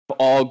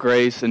All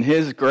grace, and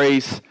His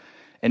grace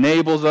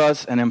enables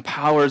us and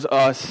empowers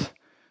us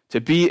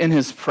to be in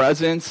His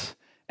presence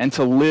and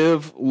to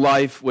live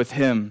life with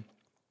Him.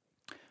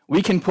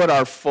 We can put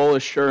our full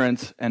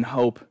assurance and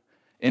hope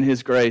in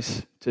His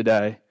grace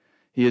today.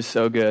 He is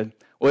so good.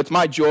 Well, it's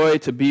my joy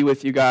to be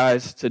with you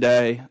guys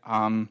today.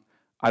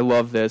 I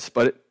love this,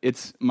 but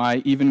it's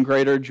my even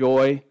greater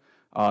joy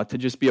to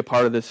just be a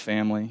part of this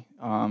family.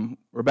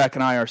 Rebecca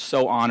and I are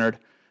so honored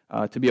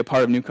to be a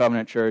part of New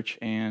Covenant Church,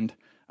 and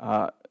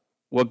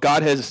what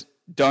God has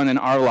done in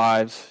our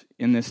lives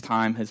in this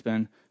time has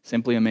been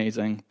simply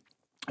amazing.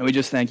 And we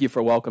just thank you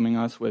for welcoming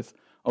us with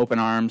open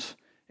arms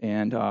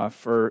and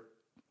for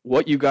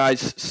what you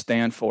guys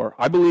stand for.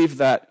 I believe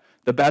that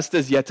the best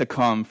is yet to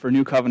come for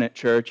New Covenant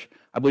Church.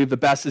 I believe the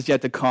best is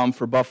yet to come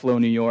for Buffalo,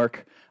 New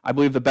York. I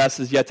believe the best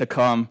is yet to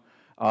come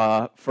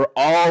for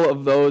all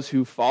of those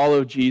who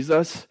follow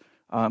Jesus.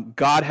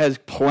 God has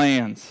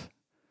plans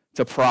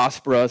to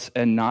prosper us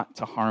and not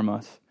to harm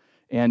us.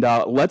 And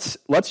let's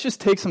just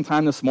take some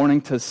time this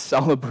morning to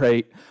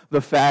celebrate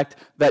the fact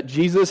that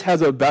Jesus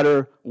has a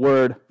better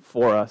word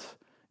for us.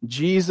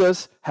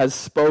 Jesus has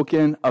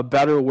spoken a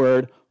better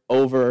word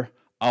over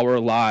our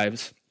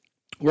lives.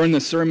 We're in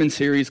the sermon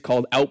series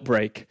called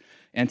Outbreak,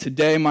 and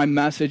today my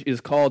message is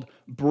called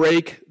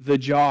Break the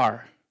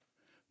Jar.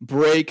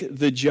 Break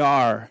the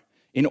jar.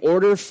 In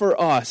order for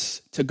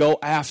us to go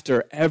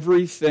after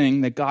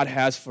everything that God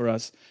has for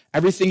us,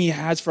 everything He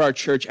has for our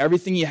church,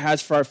 everything He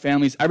has for our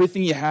families,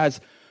 everything He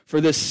has for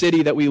this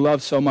city that we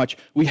love so much,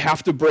 we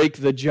have to break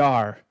the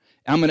jar.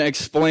 I'm going to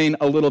explain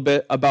a little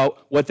bit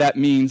about what that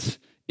means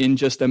in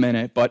just a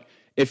minute. But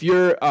if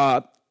you're,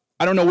 I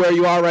don't know where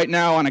you are right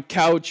now, on a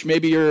couch,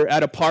 maybe you're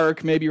at a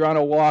park, maybe you're on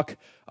a walk,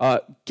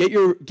 get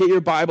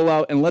your Bible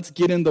out and let's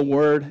get in the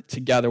Word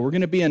together. We're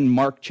going to be in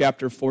Mark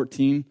chapter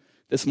 14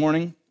 this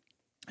morning.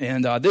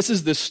 And this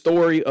is the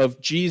story of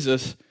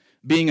Jesus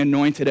being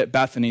anointed at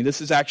Bethany.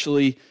 This is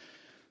actually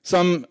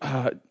some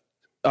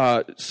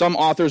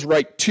authors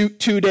write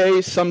two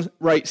days, some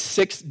write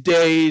 6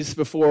 days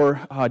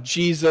before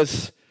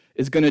Jesus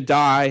is going to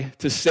die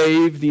to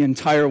save the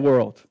entire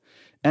world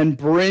and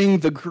bring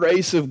the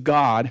grace of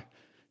God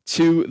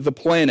to the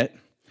planet.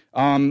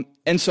 And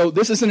so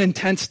this is an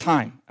intense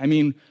time. I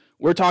mean,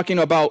 we're talking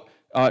about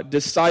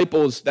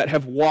disciples that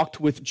have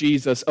walked with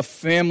Jesus, a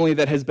family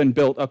that has been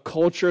built, a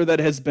culture that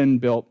has been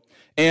built.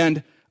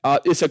 And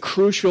it's a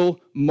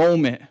crucial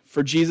moment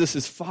for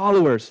Jesus'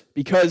 followers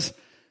because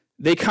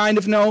they kind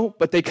of know,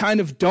 but they kind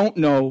of don't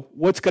know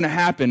what's going to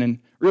happen. And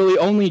really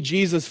only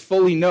Jesus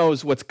fully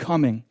knows what's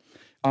coming.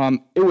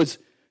 It was,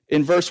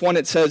 in verse 1,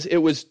 it says, it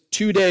was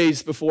 2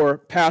 days before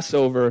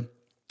Passover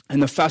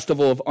and the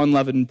festival of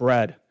unleavened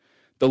bread.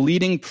 The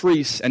leading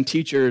priests and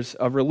teachers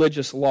of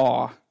religious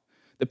law,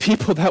 the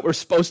people that were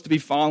supposed to be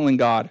following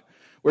God,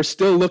 were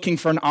still looking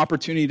for an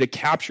opportunity to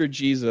capture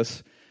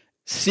Jesus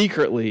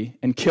secretly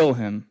and kill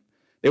him.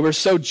 They were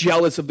so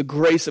jealous of the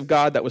grace of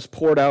God that was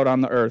poured out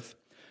on the earth.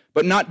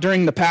 But not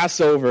during the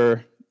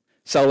Passover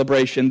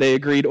celebration, they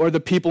agreed, or the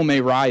people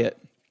may riot.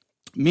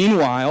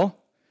 Meanwhile,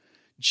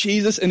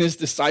 Jesus and his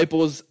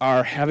disciples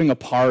are having a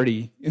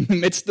party in the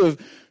midst of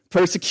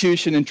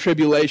persecution and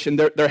tribulation.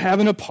 They're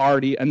having a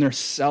party and they're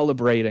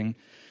celebrating.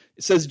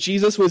 It says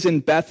Jesus was in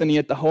Bethany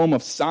at the home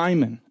of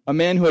Simon, a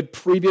man who had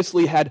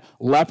previously had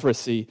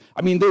leprosy.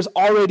 I mean, there's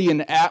already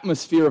an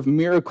atmosphere of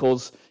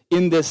miracles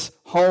in this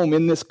home,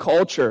 in this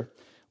culture.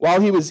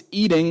 While he was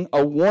eating,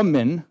 a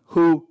woman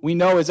who we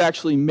know is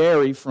actually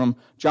Mary from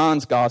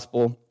John's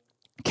Gospel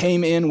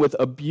came in with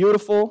a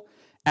beautiful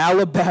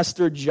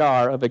alabaster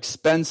jar of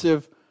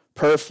expensive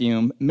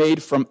perfume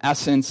made from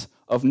essence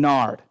of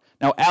nard.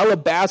 Now,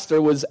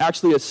 alabaster was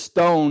actually a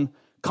stone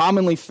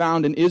commonly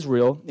found in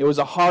Israel. It was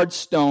a hard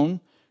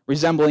stone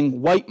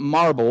resembling white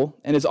marble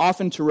and is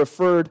often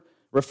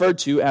referred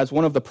to as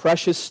one of the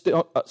precious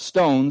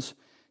stones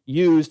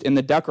used in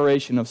the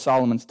decoration of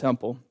Solomon's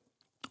temple.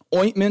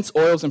 Ointments,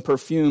 oils, and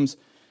perfumes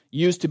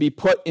used to be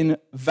put in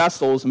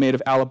vessels made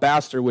of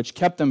alabaster, which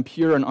kept them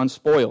pure and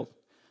unspoiled.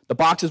 The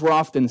boxes were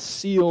often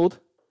sealed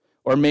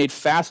or made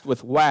fast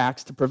with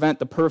wax to prevent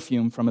the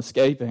perfume from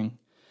escaping.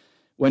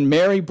 When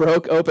Mary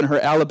broke open her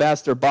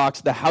alabaster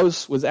box, the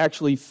house was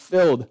actually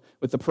filled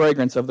with the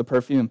fragrance of the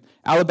perfume.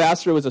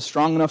 Alabaster was a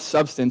strong enough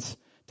substance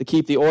to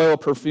keep the oil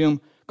perfume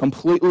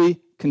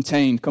completely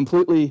contained,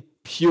 completely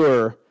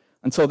pure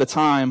until the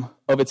time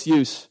of its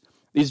use.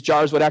 These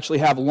jars would actually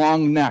have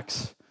long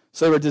necks,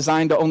 so they were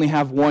designed to only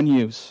have one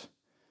use.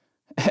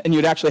 And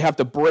you'd actually have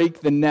to break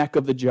the neck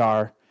of the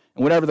jar,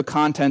 and whatever the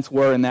contents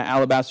were in that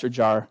alabaster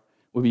jar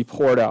would be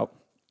poured out.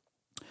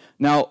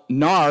 Now,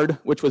 nard,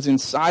 which was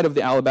inside of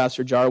the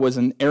alabaster jar, was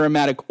an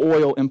aromatic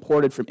oil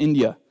imported from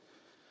India.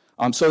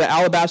 So the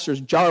alabaster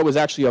jar was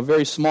actually a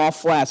very small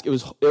flask. It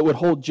would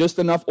hold just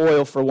enough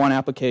oil for one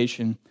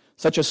application.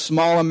 Such a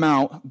small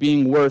amount,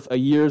 being worth a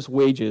year's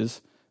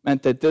wages,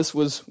 meant that this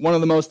was one of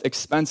the most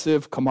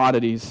expensive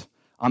commodities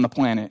on the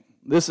planet.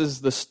 This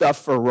is the stuff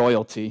for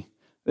royalty.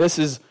 This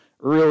is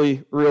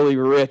really, really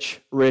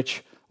rich,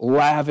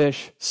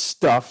 lavish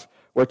stuff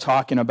we're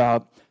talking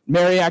about.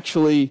 Mary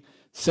actually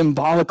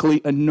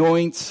symbolically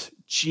anoints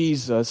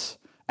Jesus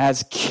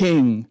as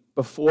king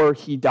before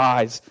he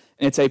dies.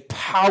 And it's a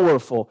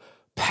powerful,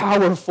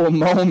 powerful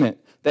moment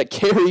that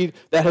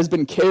has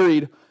been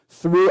carried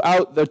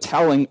throughout the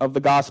telling of the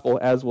gospel,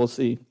 as we'll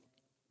see.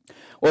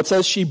 Well, it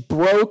says she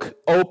broke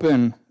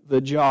open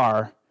the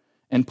jar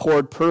and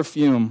poured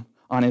perfume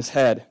on his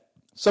head.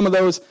 Some of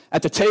those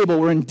at the table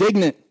were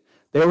indignant.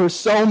 They were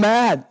so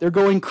mad. They're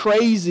going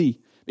crazy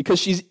because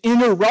she's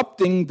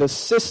interrupting the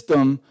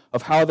system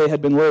of how they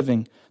had been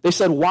living. They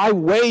said, why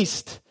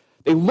waste?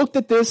 They looked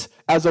at this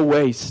as a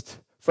waste.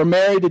 For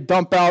Mary to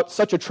dump out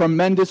such a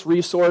tremendous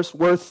resource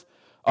worth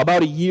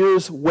about a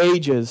year's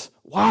wages.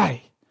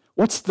 Why?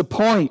 What's the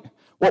point?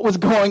 What was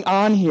going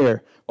on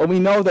here? Well, we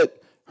know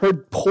that her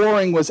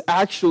pouring was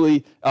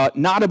actually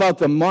not about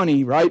the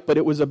money, right? But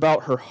it was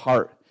about her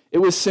heart. It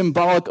was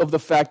symbolic of the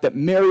fact that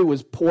Mary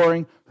was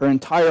pouring her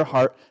entire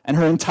heart and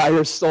her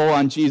entire soul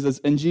on Jesus,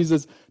 and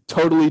Jesus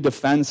totally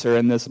defends her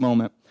in this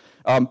moment.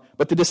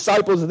 But the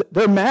disciples,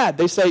 they're mad.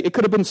 They say it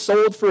could have been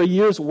sold for a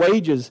year's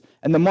wages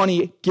and the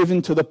money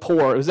given to the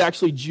poor. It was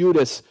actually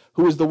Judas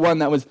who was the one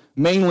that was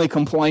mainly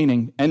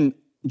complaining. And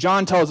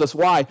John tells us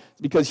why.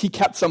 It's because he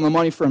kept some of the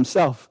money for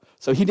himself.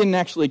 So he didn't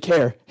actually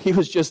care. He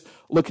was just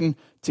looking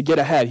to get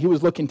ahead. He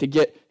was looking to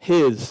get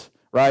his,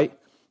 right?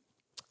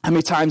 How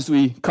many times do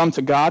we come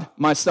to God,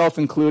 myself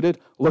included,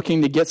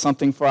 looking to get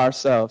something for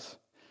ourselves?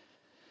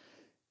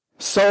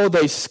 So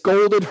they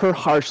scolded her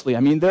harshly. I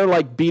mean, they're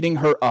like beating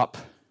her up,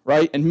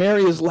 right? And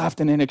Mary is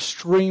left in an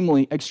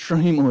extremely,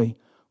 extremely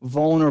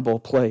vulnerable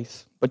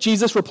place. But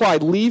Jesus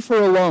replied, leave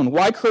her alone.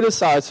 Why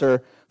criticize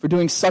her for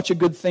doing such a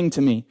good thing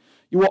to me?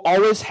 You will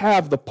always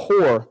have the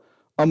poor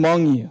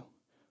among you.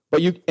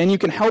 You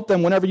can help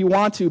them whenever you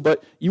want to,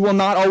 but you will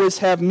not always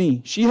have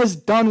me. She has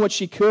done what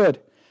she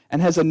could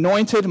and has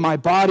anointed my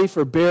body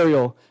for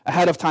burial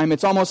ahead of time.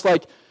 It's almost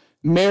like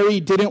Mary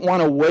didn't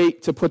want to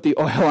wait to put the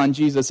oil on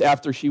Jesus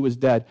after she was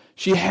dead.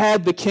 She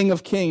had the King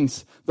of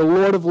Kings, the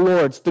Lord of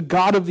Lords, the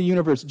God of the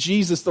universe,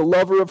 Jesus, the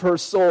lover of her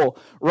soul,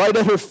 right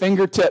at her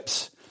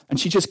fingertips.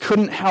 And she just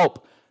couldn't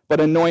help but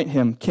anoint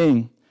him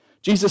king.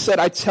 Jesus said,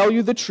 I tell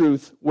you the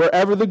truth,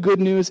 wherever the good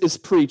news is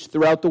preached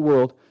throughout the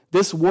world,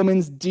 this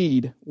woman's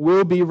deed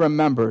will be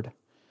remembered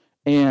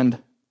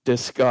and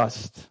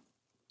discussed.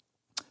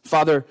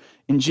 Father,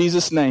 in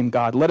Jesus' name,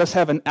 God, let us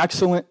have an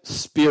excellent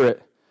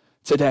spirit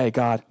today,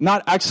 God.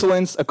 Not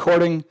excellence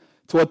according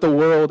to what the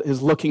world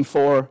is looking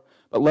for,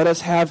 but let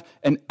us have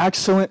an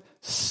excellent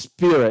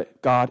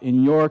spirit, God,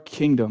 in your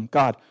kingdom.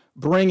 God,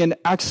 bring an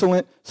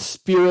excellent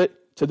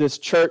spirit to this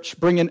church.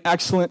 Bring an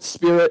excellent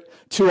spirit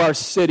to our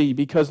city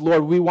because,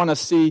 Lord, we want to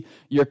see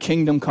your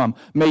kingdom come.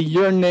 May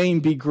your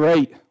name be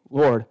great,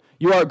 Lord.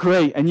 You are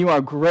great, and you are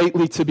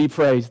greatly to be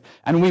praised.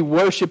 And we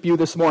worship you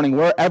this morning,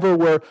 wherever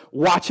we're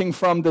watching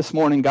from this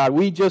morning, God.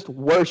 We just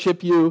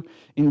worship you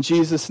in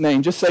Jesus'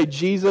 name. Just say,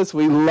 Jesus,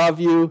 we love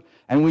you,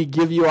 and we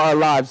give you our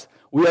lives.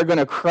 We are going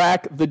to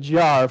crack the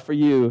jar for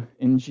you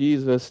in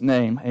Jesus'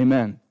 name.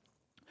 Amen.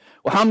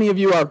 Well, how many of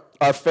you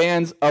are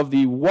fans of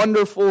the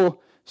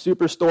wonderful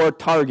superstore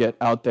Target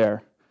out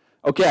there?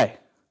 Okay,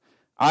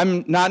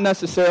 I'm not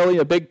necessarily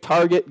a big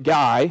Target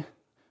guy,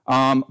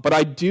 but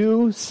I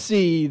do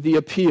see the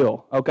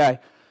appeal, okay?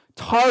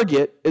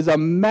 Target is a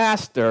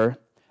master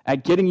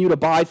at getting you to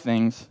buy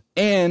things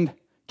and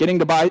getting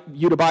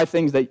you to buy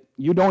things that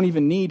you don't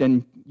even need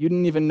and you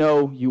didn't even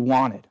know you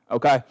wanted,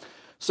 okay?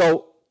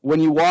 So when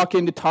you walk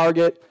into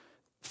Target,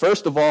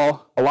 first of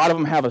all, a lot of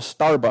them have a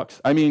Starbucks.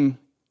 I mean,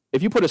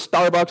 if you put a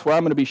Starbucks where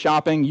I'm going to be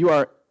shopping, you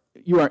are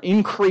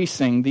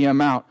increasing the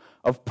amount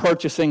of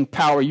purchasing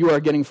power you are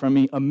getting from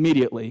me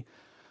immediately.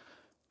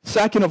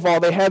 Second of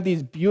all, they have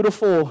these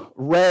beautiful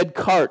red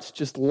carts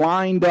just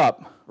lined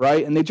up,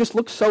 right? And they just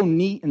look so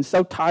neat and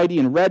so tidy,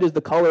 and red is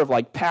the color of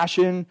like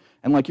passion,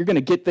 and like you're going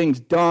to get things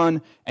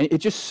done, and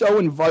it's just so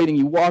inviting.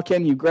 You walk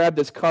in, you grab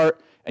this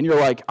cart, and you're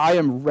like, I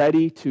am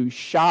ready to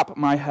shop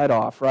my head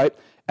off, right?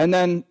 And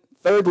then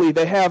thirdly,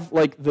 they have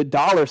like the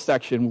dollar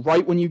section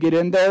right when you get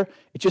in there.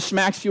 It just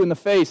smacks you in the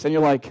face, and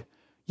you're like,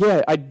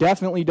 yeah, I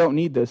definitely don't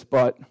need this,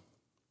 but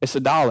it's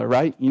 $1,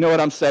 right? You know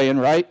what I'm saying,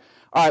 right?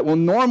 All right, well,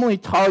 normally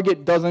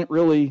Target doesn't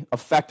really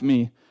affect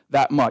me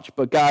that much.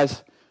 But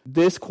guys,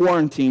 this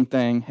quarantine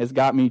thing has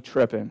got me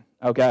tripping,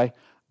 okay?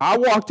 I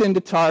walked into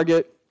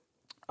Target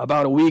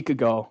about a week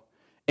ago,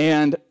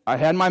 and I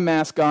had my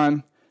mask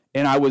on,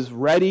 and I was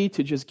ready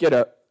to just get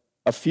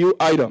a few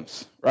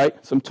items, right?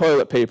 Some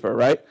toilet paper,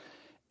 right?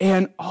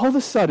 And all of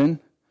a sudden,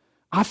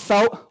 I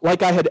felt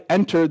like I had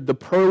entered the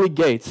pearly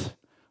gates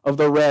of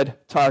the red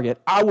Target.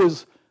 I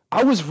was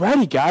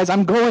ready, guys.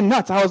 I'm going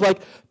nuts. I was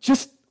like,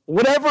 just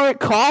whatever it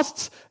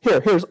costs,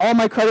 here's all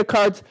my credit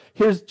cards.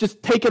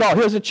 Just take it all.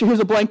 Here's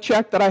a blank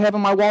check that I have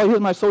in my wallet. Here's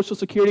my social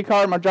security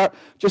card, my job.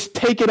 Just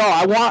take it all.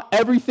 I want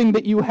everything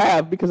that you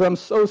have because I'm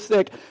so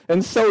sick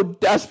and so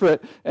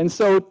desperate and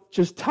so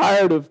just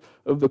tired of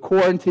the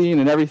quarantine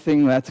and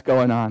everything that's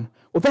going on.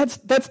 Well,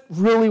 that's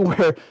really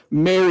where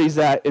Mary's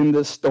at in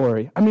this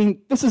story. I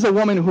mean, this is a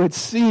woman who had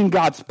seen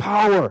God's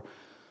power.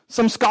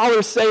 Some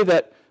scholars say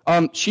that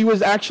She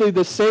was actually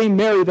the same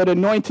Mary that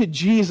anointed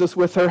Jesus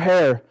with her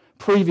hair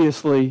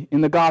previously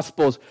in the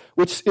Gospels,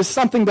 which is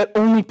something that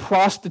only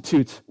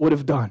prostitutes would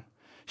have done.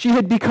 She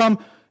had become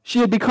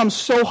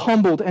so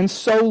humbled and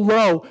so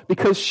low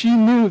because she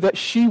knew that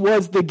she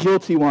was the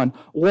guilty one,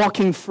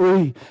 walking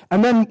free.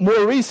 And then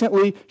more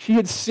recently, she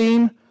had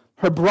seen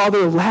her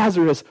brother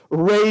Lazarus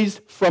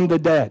raised from the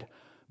dead.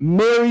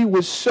 Mary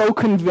was so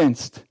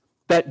convinced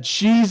that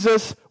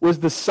Jesus was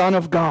the Son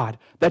of God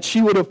that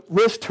she would have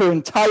risked her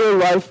entire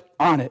life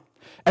on it.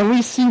 And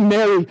we see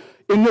Mary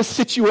in this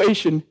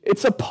situation.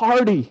 It's a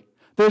party.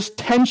 There's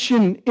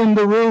tension in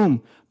the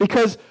room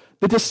because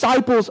the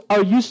disciples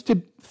are used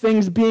to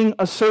things being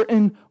a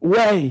certain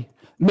way.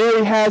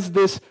 Mary has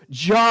this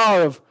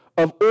jar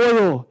of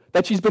oil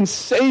that she's been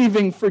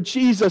saving for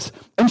Jesus,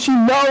 and she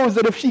knows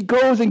that if she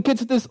goes and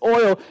gets this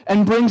oil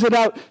and brings it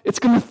out, it's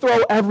going to throw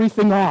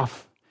everything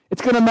off.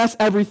 It's going to mess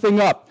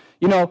everything up.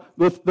 You know,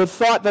 the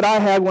thought that I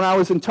had when I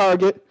was in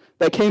Target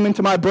that came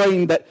into my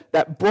brain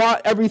that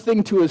brought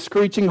everything to a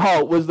screeching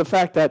halt was the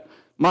fact that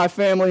my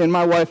family and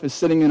my wife is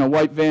sitting in a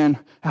white van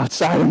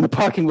outside in the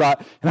parking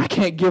lot, and I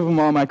can't give them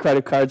all my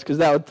credit cards because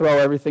that would throw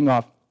everything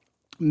off.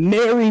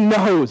 Mary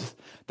knows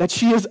that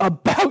she is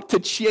about to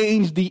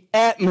change the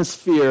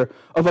atmosphere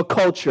of a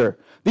culture.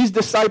 These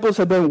disciples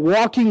have been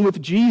walking with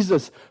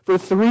Jesus for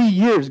 3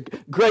 years.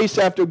 Grace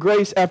after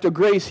grace after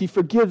grace. He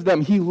forgives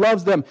them. He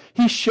loves them.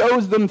 He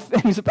shows them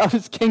things about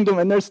his kingdom,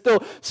 and they're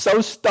still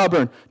so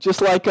stubborn,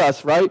 just like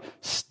us, right?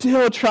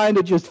 Still trying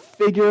to just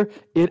figure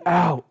it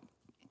out.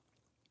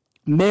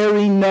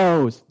 Mary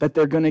knows that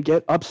they're going to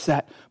get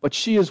upset, but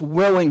she is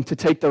willing to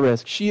take the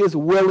risk. She is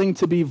willing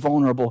to be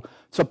vulnerable,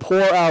 to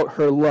pour out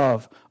her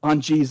love on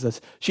Jesus.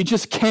 She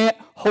just can't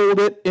hold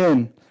it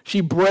in.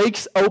 She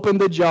breaks open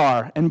the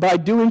jar, and by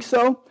doing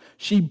so,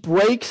 she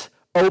breaks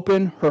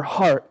open her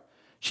heart.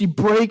 She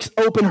breaks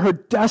open her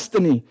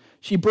destiny.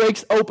 She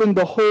breaks open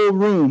the whole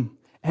room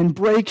and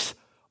breaks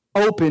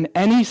open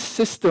any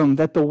system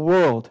that the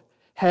world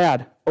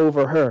had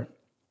over her.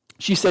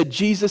 She said,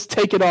 Jesus,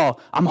 take it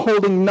all. I'm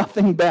holding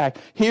nothing back.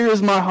 Here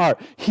is my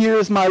heart. Here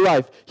is my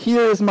life.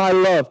 Here is my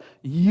love.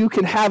 You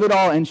can have it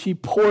all. And she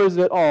pours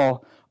it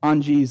all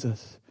on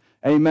Jesus.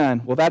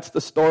 Amen. Well, that's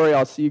the story.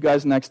 I'll see you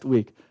guys next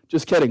week.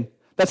 Just kidding.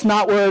 That's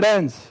not where it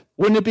ends.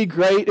 Wouldn't it be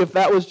great if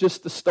that was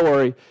just the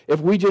story?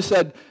 If we just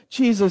said,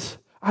 Jesus,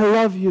 I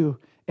love you.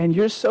 And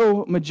you're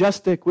so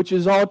majestic, which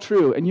is all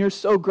true. And you're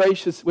so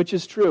gracious, which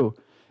is true.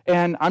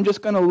 And I'm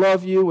just going to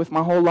love you with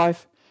my whole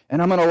life.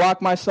 And I'm going to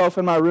lock myself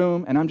in my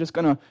room, and I'm just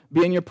going to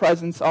be in your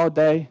presence all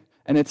day,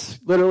 and it's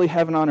literally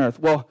heaven on earth.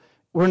 Well,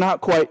 we're not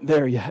quite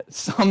there yet.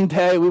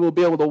 Someday we will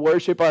be able to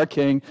worship our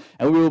King,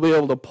 and we will be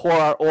able to pour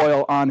our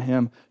oil on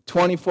him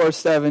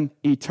 24/7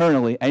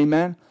 eternally.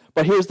 Amen?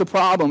 But here's the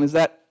problem, is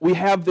that we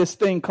have this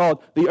thing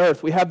called the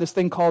earth. We have this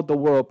thing called the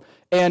world.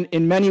 And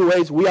in many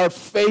ways, we are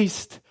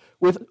faced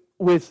with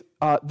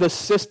the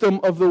system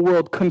of the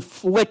world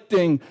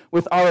conflicting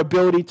with our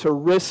ability to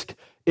risk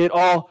it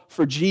all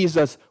for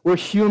Jesus. We're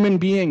human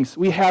beings.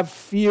 We have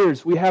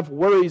fears. We have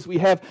worries. We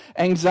have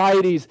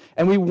anxieties.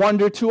 And we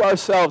wonder to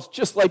ourselves,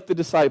 just like the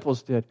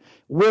disciples did,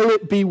 will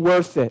it be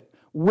worth it?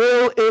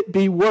 Will it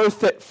be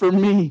worth it for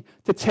me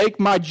to take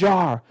my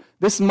jar?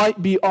 This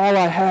might be all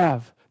I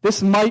have.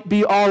 This might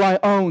be all I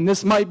own.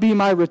 This might be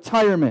my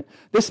retirement.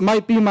 This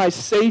might be my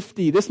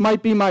safety. This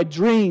might be my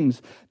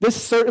dreams. This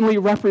certainly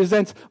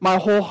represents my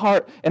whole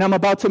heart, and I'm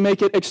about to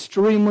make it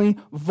extremely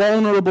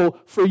vulnerable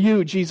for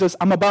you, Jesus.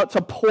 I'm about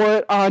to pour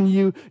it on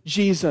you,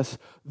 Jesus.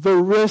 The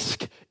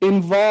risk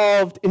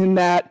involved in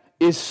that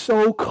is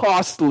so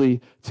costly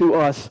to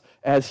us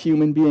as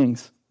human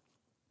beings.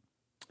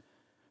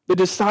 The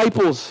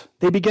disciples,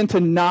 they begin to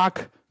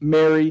knock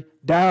Mary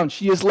down.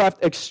 She is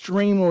left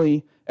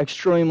extremely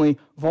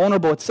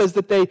vulnerable. It says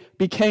that they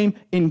became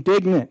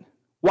indignant.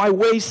 Why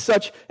waste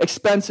such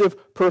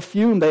expensive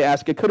perfume, they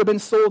ask. It could have been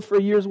sold for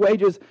a year's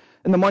wages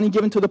and the money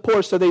given to the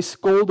poor, so they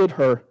scolded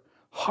her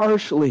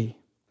harshly.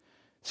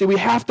 See, we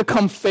have to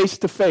come face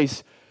to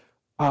face.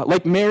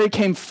 Like Mary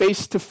came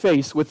face to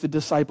face with the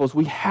disciples,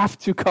 we have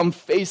to come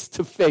face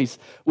to face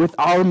with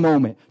our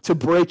moment to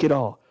break it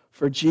all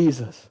for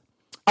Jesus.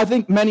 I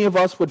think many of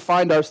us would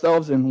find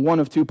ourselves in one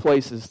of two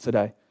places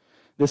today,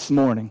 this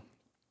morning.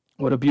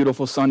 What a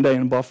beautiful Sunday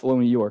in Buffalo,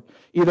 New York.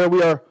 Either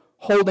we are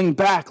holding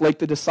back like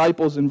the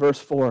disciples in verse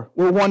 4.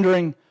 We're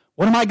wondering,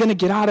 what am I going to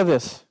get out of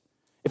this?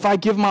 If I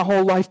give my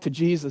whole life to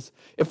Jesus,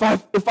 if I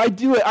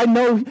do it, I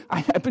know,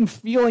 I've been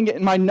feeling it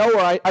in my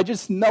knower. I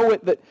just know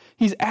it that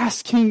he's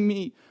asking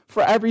me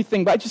for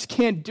everything, but I just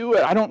can't do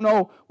it. I don't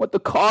know what the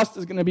cost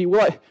is going to be.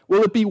 Will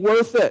it be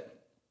worth it?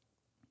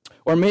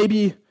 Or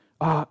maybe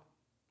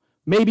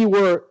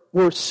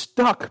we're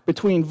stuck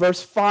between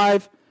verse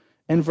 5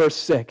 and verse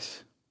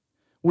 6.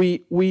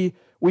 We've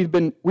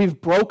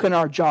broken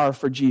our jar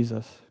for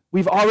Jesus.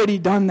 We've already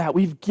done that.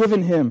 We've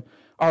given him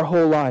our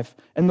whole life.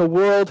 And the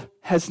world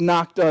has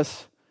knocked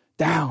us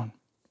down.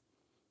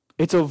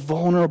 It's a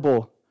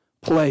vulnerable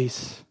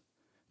place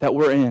that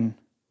we're in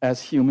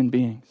as human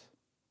beings.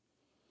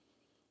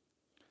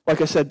 Like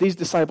I said, these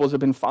disciples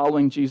have been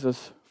following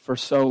Jesus for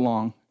so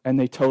long, and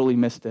they totally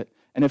missed it.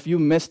 And if you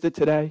missed it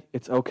today,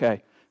 it's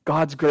okay.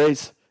 God's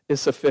grace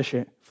is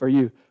sufficient for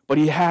you, but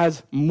he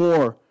has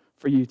more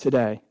for you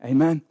today.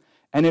 Amen?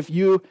 And if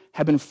you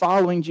have been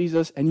following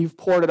Jesus and you've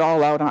poured it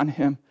all out on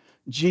him,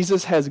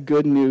 Jesus has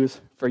good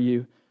news for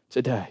you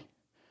today.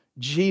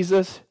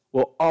 Jesus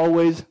will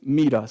always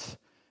meet us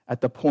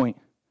at the point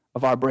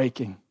of our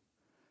breaking.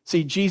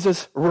 See,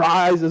 Jesus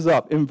rises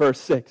up in verse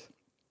 6.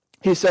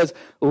 He says,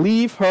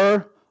 leave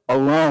her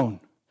alone.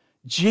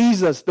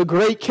 Jesus, the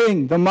great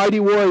king, the mighty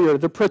warrior,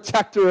 the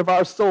protector of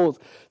our souls,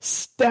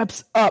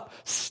 steps up,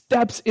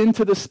 steps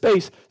into the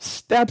space,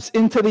 steps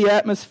into the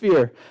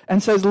atmosphere,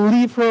 and says,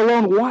 leave her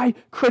alone. Why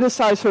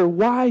criticize her?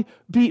 Why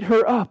beat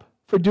her up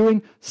for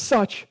doing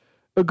such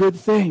a good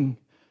thing?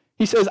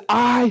 He says,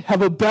 I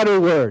have a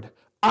better word.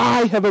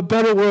 I have a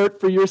better word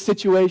for your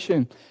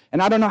situation.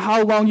 And I don't know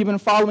how long you've been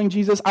following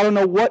Jesus. I don't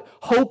know what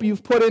hope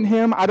you've put in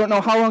him. I don't know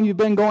how long you've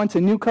been going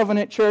to New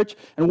Covenant Church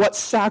and what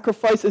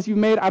sacrifices you've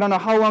made. I don't know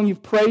how long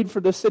you've prayed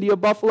for the city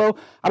of Buffalo.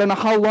 I don't know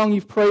how long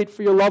you've prayed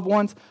for your loved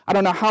ones. I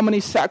don't know how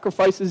many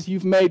sacrifices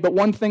you've made. But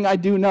one thing I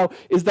do know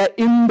is that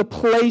in the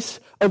place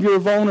of your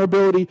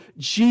vulnerability,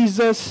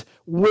 Jesus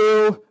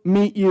will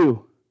meet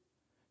you.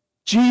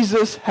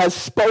 Jesus has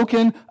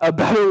spoken a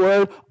better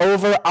word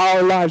over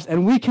our lives,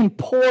 and we can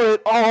pour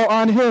it all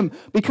on him,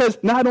 because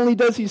not only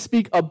does he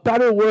speak a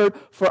better word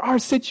for our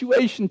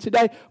situation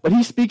today, but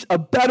he speaks a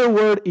better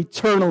word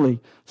eternally.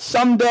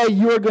 Someday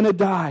you are going to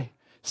die.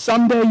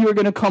 Someday you're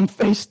going to come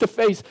face to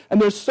face, and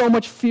there's so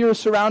much fear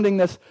surrounding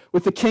this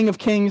with the King of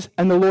Kings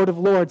and the Lord of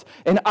Lords.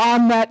 And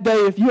on that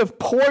day, if you have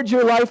poured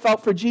your life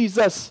out for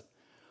Jesus,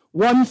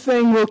 one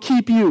thing will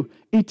keep you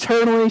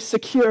eternally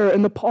secure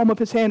in the palm of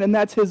his hand, and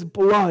that's his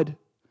blood.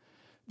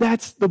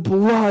 That's the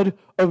blood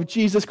of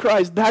Jesus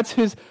Christ. That's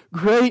his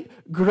great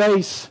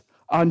grace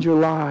on your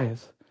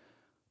lives.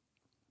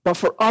 But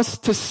for us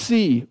to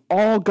see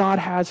all God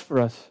has for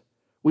us,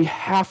 we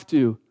have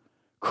to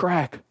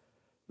crack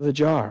the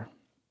jar.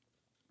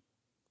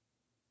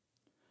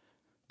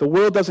 The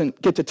world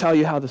doesn't get to tell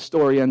you how the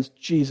story ends.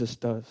 Jesus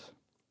does.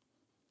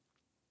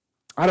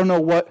 I don't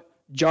know what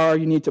jar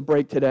you need to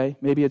break today.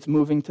 Maybe it's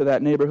moving to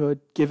that neighborhood,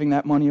 giving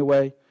that money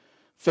away,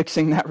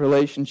 fixing that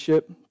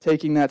relationship,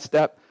 taking that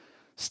step,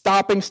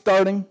 starting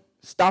something.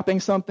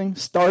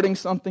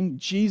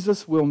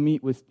 Jesus will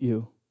meet with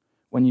you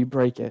when you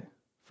break it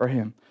for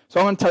him. So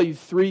I'm going to tell you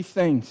 3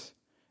 things,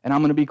 and I'm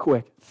going to be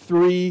quick.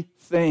 3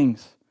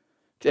 things,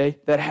 okay,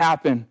 that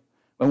happen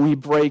when we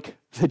break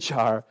the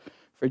jar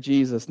for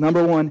Jesus.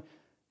 Number 1,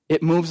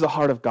 it moves the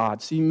heart of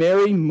God. See,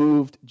 Mary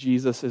moved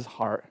Jesus'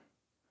 heart.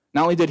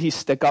 Not only did he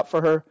stick up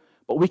for her,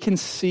 but we can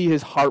see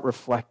his heart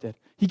reflected.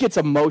 He gets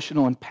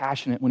emotional and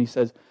passionate when he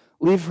says,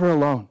 leave her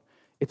alone.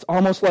 It's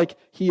almost like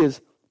he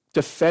is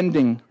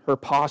defending her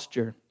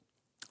posture.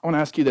 I want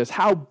to ask you this.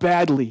 How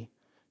badly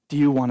do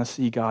you want to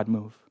see God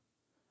move?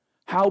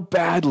 How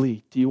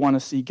badly do you want to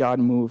see God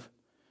move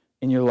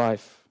in your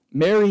life?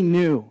 Mary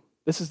knew.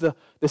 This is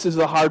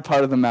the hard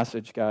part of the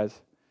message,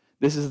 guys.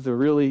 This is the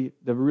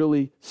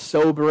really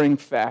sobering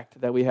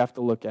fact that we have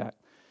to look at,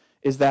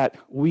 is that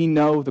we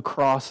know the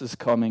cross is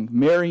coming.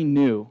 Mary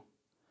knew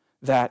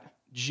that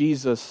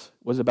Jesus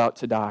was about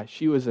to die.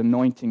 She was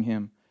anointing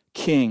him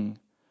king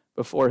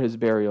before his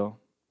burial.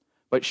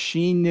 But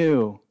she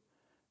knew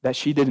that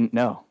she didn't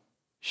know.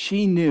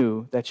 She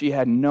knew that she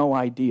had no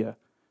idea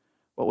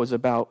what was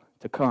about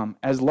to come.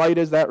 As light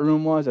as that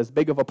room was, as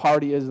big of a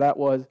party as that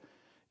was,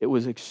 it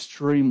was an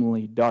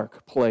extremely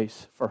dark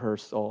place for her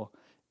soul.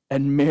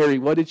 And Mary,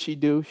 what did she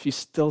do? She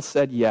still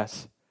said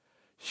yes.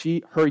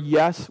 Her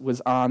yes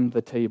was on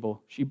the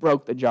table. She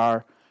broke the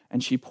jar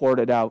and she poured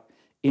it out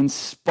in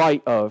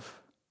spite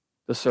of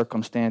the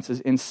circumstances,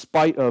 in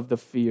spite of the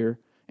fear,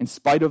 in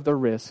spite of the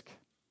risk,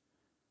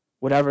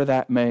 whatever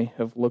that may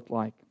have looked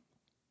like.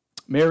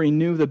 Mary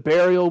knew the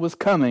burial was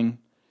coming,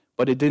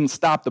 but it didn't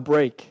stop the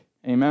break.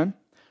 Amen?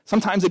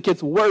 Sometimes it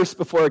gets worse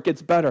before it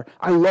gets better.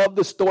 I love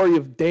the story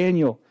of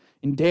Daniel.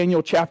 In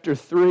Daniel chapter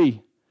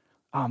 3,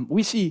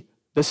 we see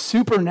the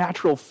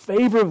supernatural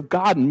favor of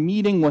God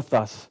meeting with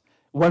us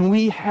when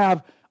we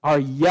have our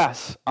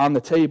yes on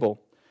the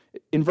table.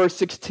 In verse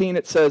 16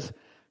 it says,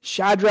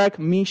 Shadrach,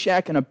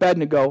 Meshach, and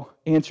Abednego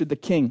answered the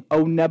king,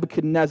 O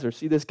Nebuchadnezzar.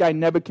 See, this guy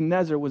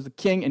Nebuchadnezzar was the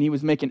king, and he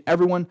was making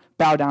everyone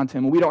bow down to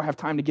him. And we don't have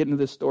time to get into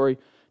this story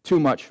too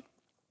much.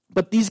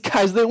 But these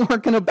guys, they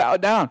weren't going to bow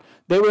down.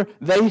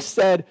 They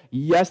said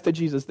yes to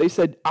Jesus. They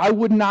said, I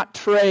would not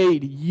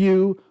trade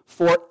you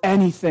for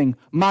anything.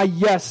 My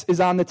yes is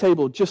on the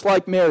table, just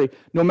like Mary.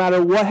 No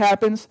matter what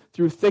happens,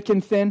 through thick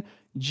and thin,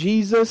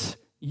 Jesus,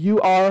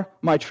 you are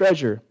my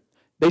treasure.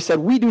 They said,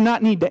 we do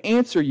not need to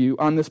answer you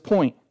on this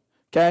point.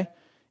 Okay?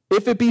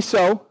 If it be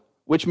so,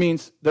 which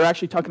means they're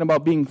actually talking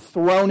about being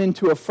thrown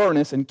into a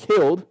furnace and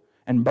killed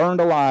and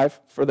burned alive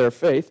for their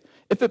faith.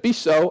 If it be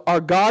so, our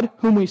God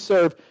whom we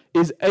serve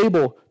is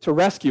able to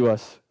rescue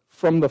us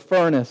from the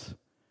furnace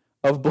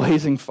of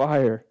blazing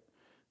fire.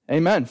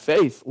 Amen.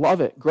 Faith. Love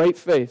it. Great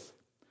faith.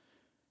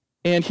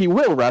 And he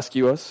will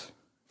rescue us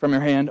from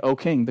your hand, O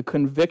King. The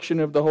conviction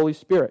of the Holy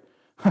Spirit.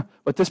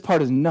 But this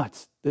part is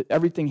nuts. That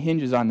everything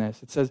hinges on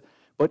this. It says,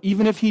 but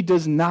even if he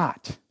does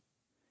not,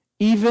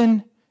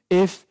 even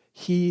if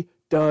he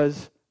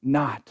does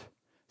not.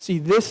 See,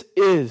 this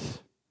is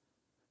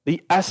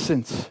the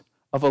essence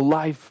of a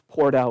life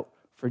poured out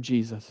for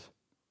Jesus.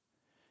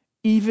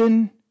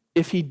 Even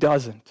if he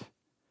doesn't,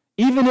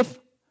 even if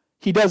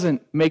he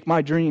doesn't make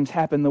my dreams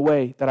happen the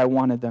way that I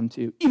wanted them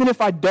to, even if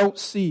I don't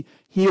see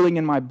healing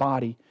in my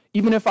body,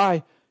 even if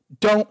I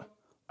don't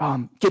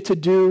get to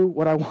do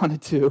what I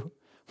wanted to,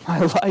 my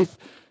life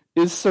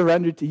is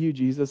surrendered to you,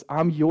 Jesus.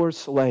 I'm your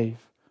slave.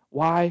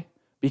 Why?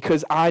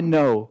 Because I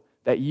know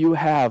that you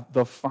have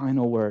the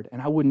final word,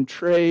 and I wouldn't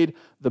trade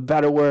the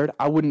better word.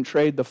 I wouldn't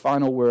trade the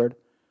final word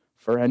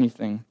for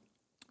anything.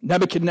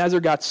 Nebuchadnezzar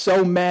got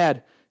so mad,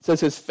 it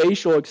says his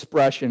facial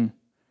expression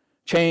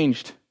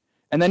changed.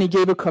 And then he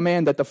gave a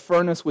command that the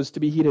furnace was to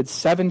be heated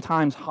 7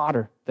 times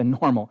hotter than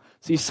normal.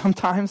 See,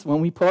 sometimes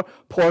when we pour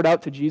it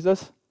out to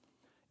Jesus,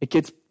 it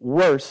gets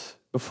worse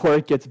before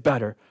it gets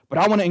better. But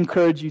I want to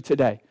encourage you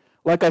today.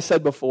 Like I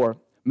said before,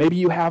 maybe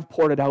you have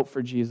poured it out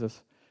for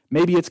Jesus.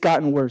 Maybe it's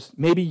gotten worse.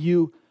 Maybe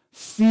you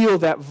feel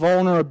that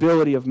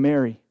vulnerability of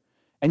Mary,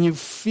 and you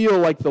feel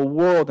like the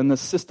world and the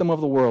system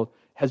of the world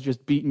has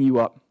just beaten you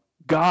up.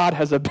 God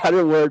has a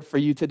better word for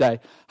you today.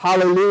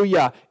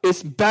 Hallelujah.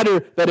 It's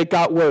better that it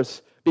got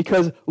worse,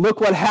 because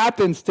look what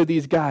happens to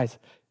these guys.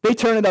 They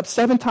turn it up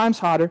 7 times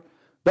hotter.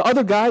 The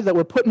other guys that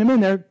were putting them in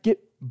there get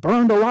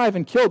burned alive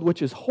and killed,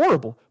 which is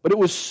horrible. But it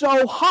was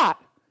so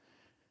hot.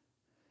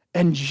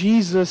 And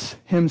Jesus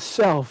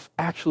himself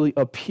actually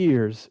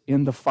appears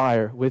in the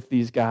fire with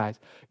these guys.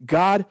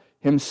 God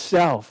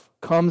himself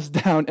comes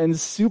down and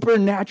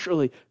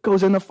supernaturally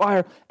goes in the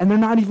fire, and they're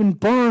not even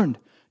burned.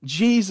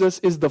 Jesus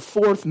is the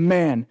 4th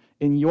man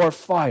in your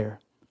fire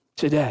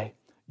today.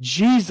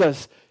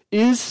 Jesus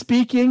is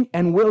speaking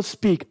and will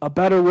speak a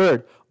better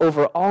word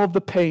over all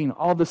the pain,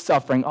 all the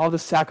suffering, all the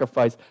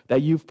sacrifice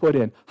that you've put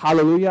in.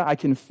 Hallelujah, I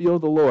can feel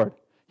the Lord.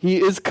 He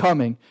is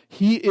coming.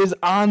 He is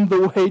on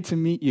the way to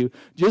meet you.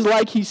 Just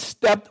like he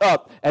stepped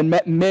up and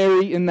met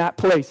Mary in that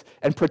place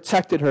and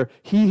protected her,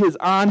 he is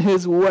on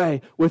his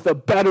way with a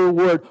better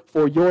word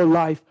for your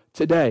life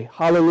today.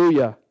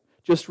 Hallelujah.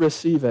 Just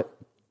receive it.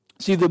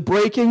 See, the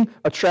breaking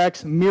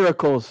attracts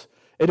miracles.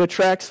 It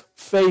attracts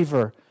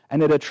favor,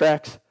 and it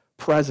attracts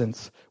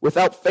presence.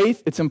 Without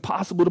faith, it's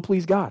impossible to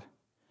please God.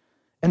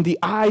 And the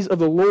eyes of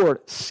the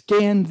Lord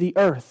scan the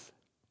earth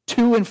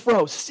to and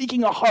fro,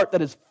 seeking a heart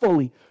that is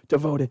fully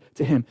devoted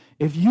to him.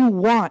 If you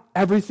want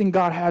everything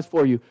God has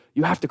for you,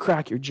 you have to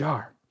crack your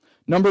jar.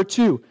 Number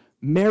 2,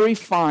 Mary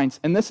finds,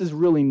 and this is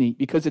really neat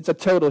because it's a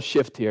total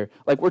shift here.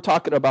 Like, we're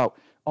talking about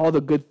all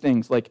the good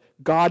things. Like,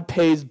 God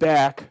pays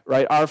back,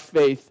 right, our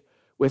faith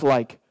with,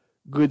 like,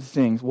 good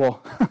things.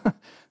 Well,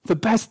 the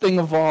best thing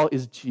of all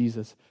is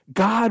Jesus.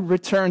 God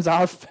returns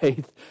our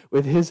faith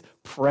with his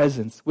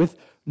presence, with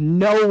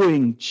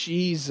knowing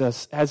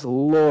Jesus as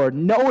Lord,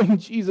 knowing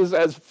Jesus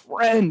as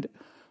friend.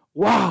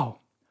 Wow,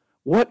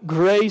 what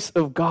grace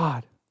of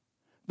God.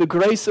 The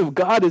grace of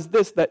God is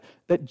this, that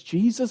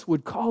Jesus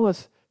would call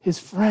us his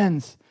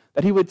friends,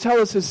 that he would tell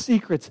us his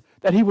secrets,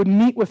 that he would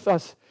meet with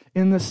us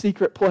in the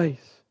secret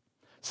place.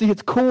 See,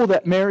 it's cool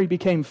that Mary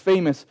became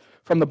famous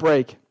from the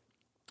break.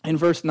 In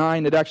verse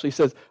 9, it actually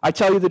says, I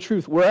tell you the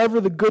truth,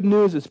 wherever the good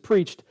news is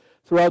preached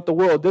throughout the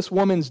world, this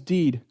woman's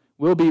deed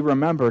will be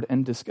remembered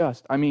and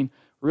discussed. I mean,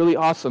 really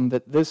awesome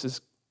that this is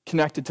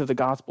connected to the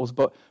Gospels,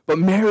 but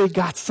Mary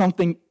got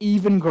something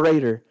even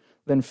greater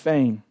than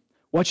fame.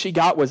 What she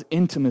got was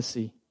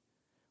intimacy,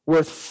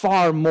 worth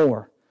far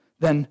more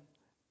than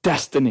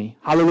destiny.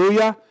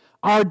 Hallelujah.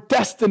 Our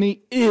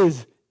destiny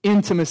is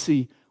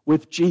intimacy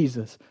with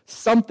Jesus.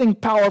 Something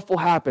powerful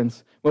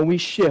happens when we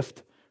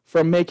shift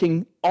from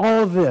making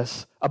all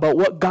this about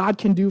what God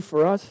can do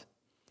for us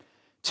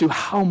to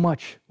how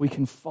much we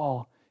can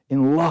fall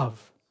in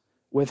love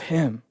with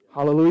him.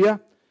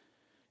 Hallelujah.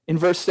 In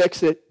verse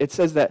 6, it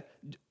says that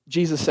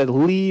Jesus said,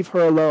 leave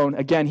her alone.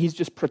 Again, he's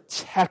just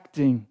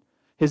protecting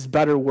his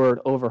better word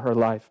over her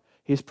life.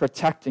 He's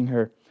protecting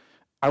her.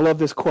 I love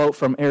this quote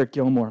from Eric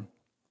Gilmore.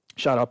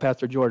 Shout out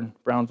Pastor Jordan,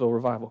 Brownsville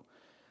Revival.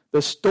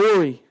 The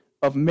story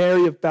of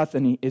Mary of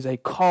Bethany is a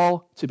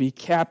call to be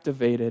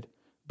captivated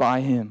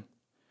by him.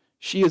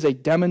 She is a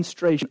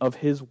demonstration of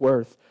his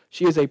worth.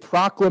 She is a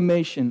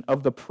proclamation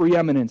of the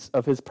preeminence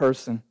of his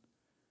person.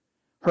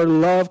 Her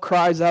love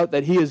cries out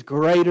that he is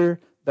greater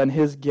than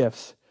his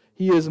gifts.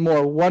 He is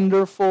more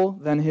wonderful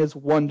than his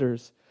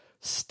wonders.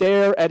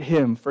 Stare at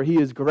him, for he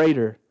is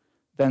greater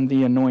than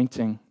the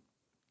anointing.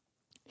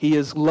 He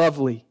is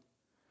lovely.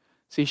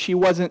 See, she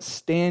wasn't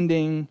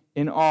standing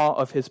in awe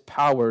of his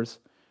powers.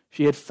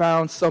 She had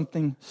found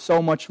something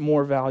so much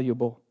more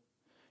valuable.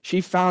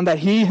 She found that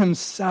he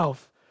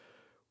himself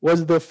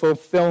was the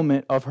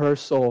fulfillment of her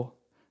soul,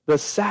 the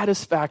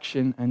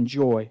satisfaction and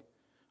joy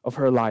of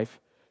her life.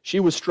 She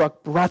was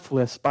struck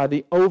breathless by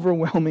the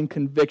overwhelming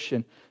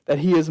conviction that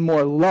he is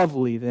more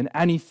lovely than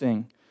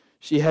anything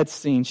she had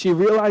seen. She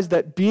realized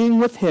that being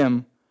with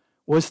him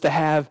was to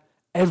have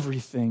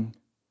everything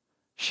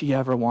she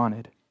ever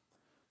wanted.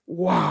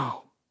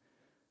 Wow.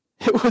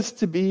 It was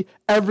to be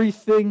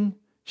everything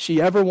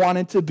she ever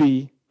wanted to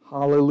be.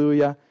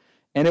 Hallelujah.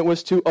 And it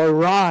was to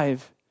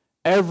arrive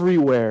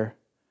everywhere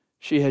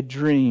she had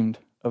dreamed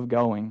of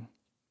going.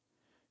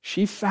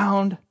 She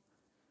found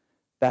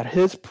that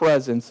his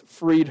presence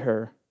freed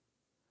her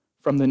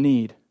from the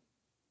need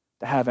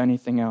to have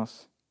anything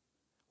else.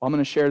 Well, I'm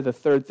going to share the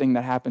third thing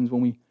that happens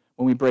when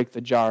we break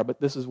the jar, but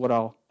this is what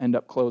I'll end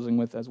up closing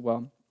with as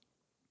well.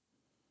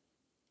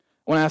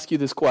 I want to ask you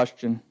this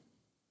question.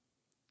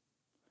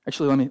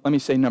 Actually, let me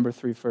say number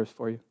 3 first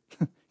for you,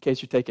 in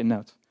case you're taking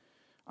notes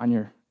on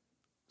your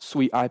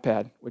sweet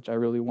iPad, which I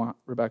really want,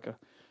 Rebecca.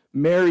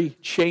 Mary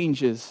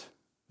changes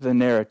the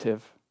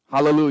narrative.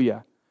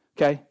 Hallelujah.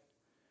 Okay?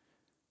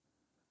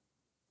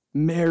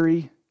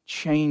 Mary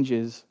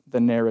changes the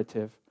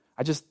narrative.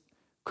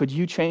 Could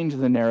you change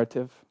the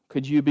narrative?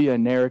 Could you be a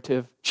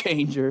narrative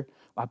changer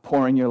by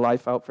pouring your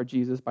life out for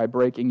Jesus, by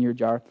breaking your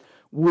jar?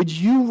 Would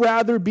you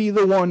rather be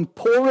the one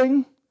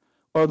pouring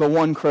or the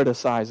one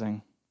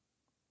criticizing?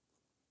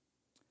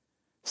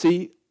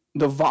 See,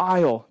 the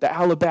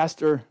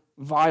alabaster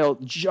vial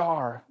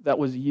jar that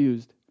was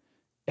used,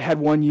 it had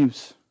one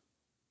use.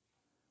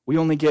 We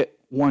only get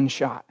one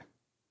shot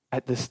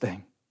at this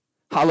thing.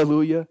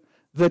 Hallelujah.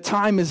 The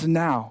time is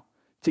now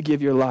to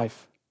give your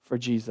life for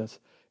Jesus.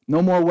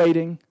 No more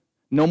waiting,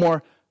 no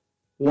more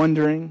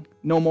wondering,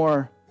 no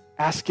more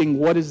asking,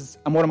 what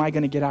am I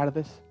going to get out of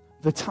this?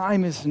 The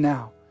time is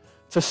now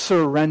to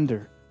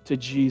surrender to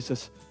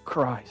Jesus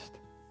Christ.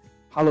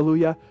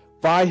 Hallelujah.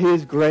 By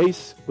his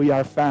grace, we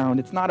are found.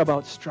 It's not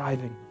about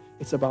striving.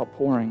 It's about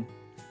pouring.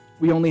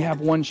 We only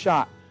have one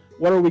shot.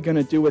 What are we going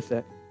to do with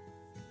it?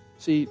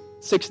 See,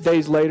 6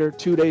 days later,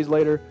 2 days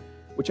later,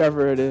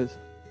 whichever it is,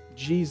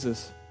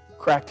 Jesus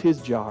cracked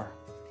his jar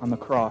on the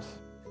cross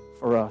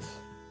for us.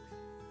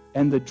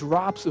 And the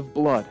drops of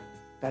blood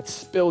that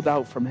spilled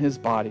out from his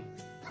body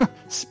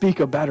speak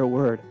a better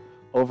word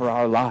over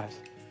our lives.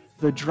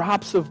 The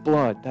drops of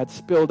blood that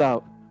spilled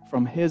out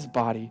from his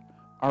body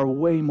are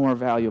way more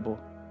valuable,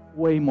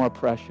 way more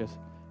precious,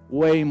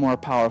 way more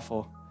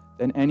powerful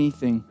than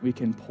anything we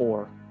can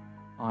pour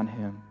on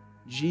him.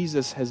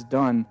 Jesus has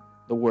done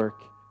the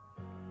work.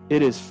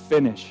 It is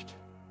finished.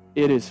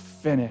 It is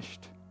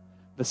finished.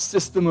 The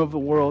system of the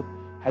world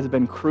has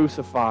been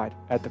crucified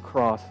at the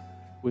cross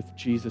with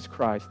Jesus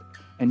Christ.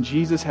 And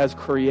Jesus has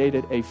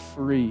created a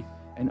free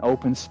and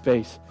open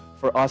space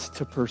for us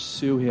to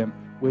pursue him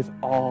with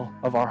all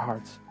of our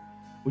hearts.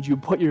 Would you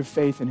put your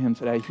faith in him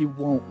today? He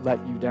won't let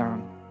you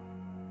down.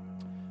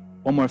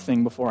 One more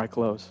thing before I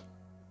close.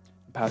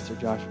 Pastor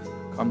Josh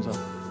comes up.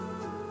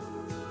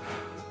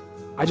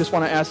 I just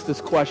want to ask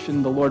this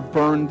question. The Lord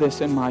burned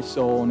this in my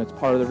soul, and it's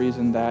part of the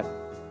reason that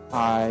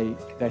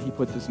he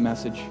put this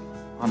message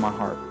on my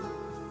heart.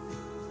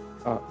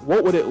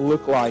 What would it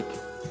look like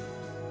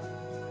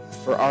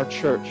for our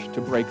church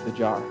to break the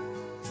jar?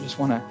 I just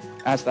want to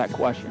ask that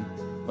question.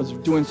 I was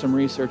doing some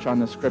research on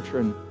the scripture,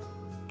 and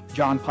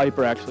John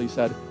Piper actually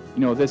said,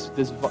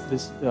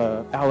 this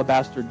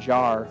alabaster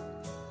jar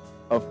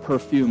of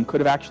perfume could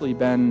have actually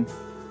been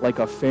like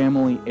a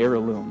family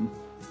heirloom,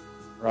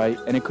 right?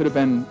 And it could have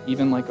been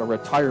even like a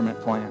retirement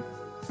plan.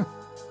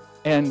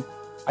 And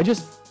I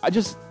just,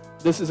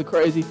 this is a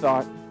crazy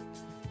thought,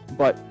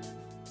 but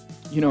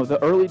the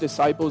early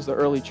disciples, the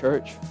early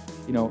church,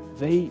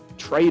 they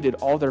traded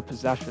all their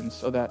possessions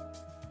so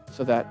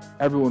that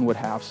everyone would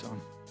have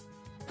some.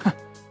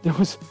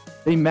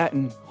 They met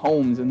in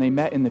homes and they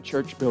met in the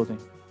church building.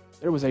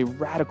 There was a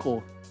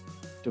radical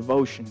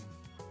devotion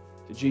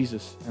to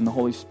Jesus and the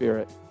Holy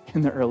Spirit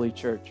in the early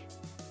church.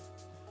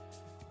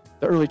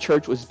 The early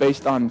church was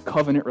based on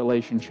covenant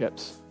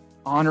relationships,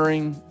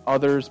 honoring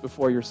others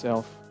before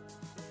yourself,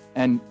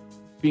 and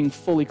being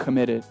fully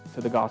committed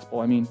to the gospel.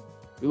 I mean,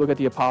 we look at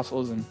the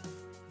apostles and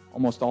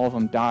almost all of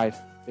them died.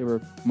 They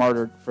were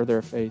martyred for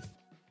their faith.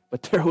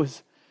 But there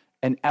was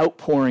an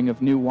outpouring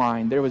of new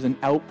wine. There was an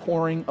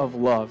outpouring of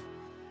love.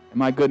 And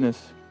my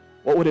goodness,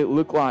 what would it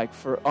look like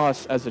for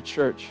us as a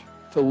church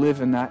to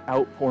live in that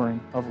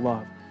outpouring of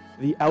love?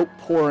 The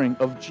outpouring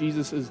of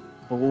Jesus'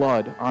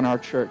 blood on our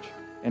church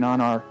and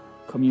on our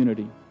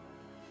community.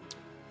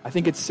 I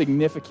think it's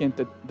significant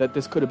that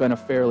this could have been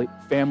a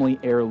family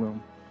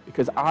heirloom,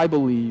 because I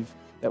believe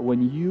that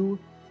when you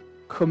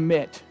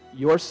commit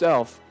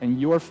yourself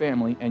and your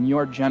family and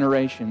your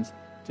generations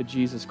to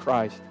Jesus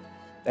Christ,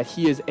 that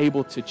he is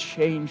able to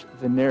change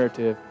the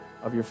narrative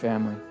of your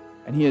family,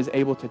 and he is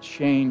able to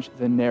change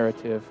the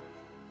narrative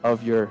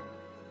of your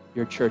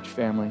church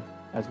family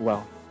as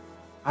well.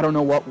 I don't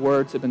know what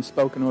words have been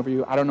spoken over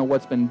you. I don't know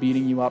what's been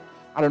beating you up.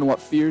 I don't know what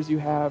fears you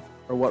have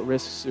or what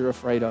risks you're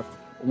afraid of.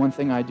 But one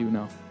thing I do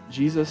know,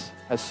 Jesus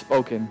has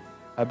spoken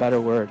a better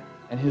word,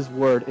 and his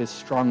word is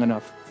strong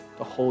enough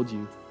to hold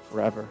you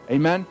forever.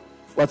 Amen?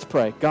 Let's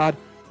pray. God,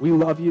 we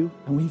love you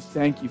and we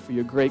thank you for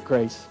your great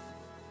grace.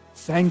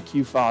 Thank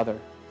you, Father,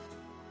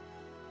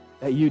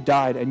 that you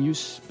died and you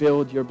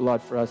spilled your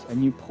blood for us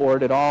and you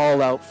poured it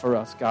all out for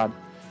us, God.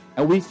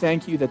 And we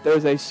thank you that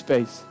there's a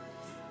space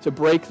to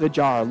break the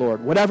jar,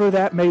 Lord, whatever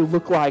that may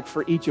look like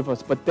for each of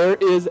us. But there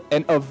is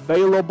an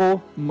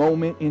available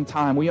moment in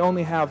time. We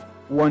only have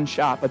one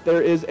shot, but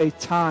there is a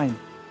time.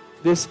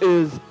 This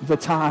is the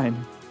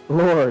time,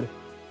 Lord,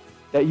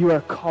 that you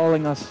are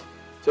calling us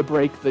to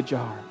break the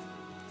jar,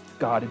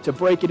 God, and to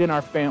break it in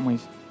our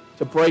families,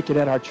 to break it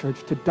at our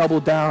church, to double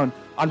down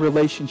on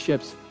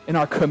relationships and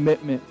our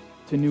commitment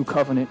to New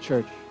Covenant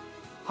Church.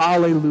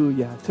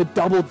 Hallelujah. To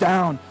double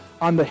down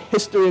on the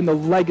history and the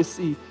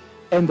legacy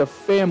and the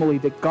family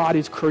that God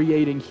is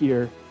creating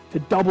here. To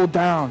double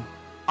down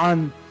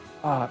on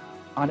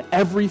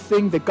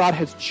everything that God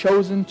has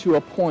chosen to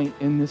appoint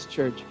in this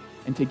church,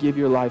 and to give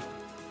your life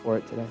for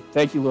it today.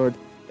 Thank you, Lord,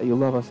 that you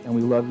love us and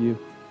we love you,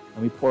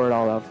 and we pour it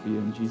all out for you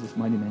in Jesus'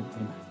 mighty name.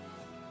 Amen.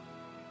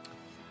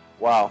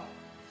 Wow.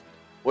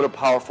 What a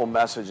powerful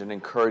message and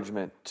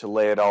encouragement to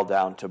lay it all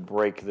down, to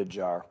break the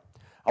jar.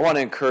 I want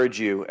to encourage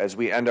you as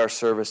we end our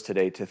service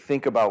today to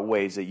think about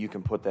ways that you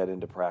can put that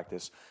into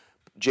practice.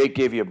 Jake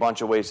gave you a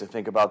bunch of ways to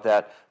think about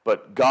that,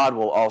 but God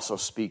will also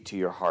speak to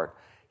your heart.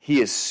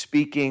 He is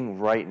speaking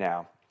right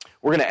now.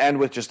 We're going to end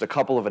with just a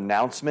couple of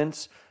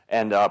announcements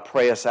and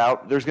pray us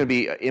out. There's going to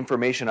be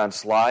information on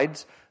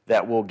slides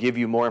that will give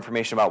you more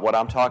information about what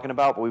I'm talking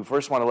about. But we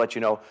first want to let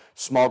you know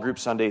small group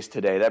Sundays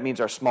today. That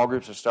means our small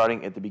groups are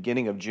starting at the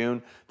beginning of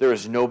June. There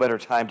is no better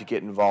time to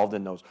get involved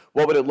in those.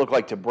 What would it look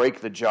like to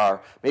break the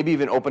jar? Maybe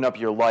even open up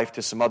your life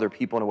to some other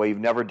people in a way you've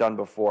never done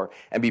before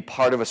and be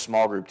part of a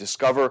small group.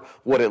 Discover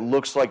what it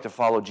looks like to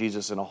follow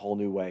Jesus in a whole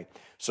new way.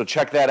 So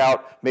check that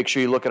out. Make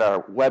sure you look at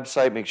our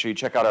website. Make sure you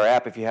check out our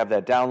app if you have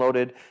that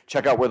downloaded.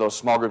 Check out where those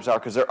small groups are,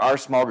 because there are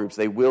small groups.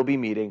 They will be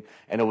meeting,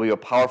 and it will be a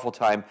powerful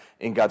time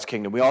in God's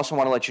kingdom. We also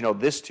want to let you know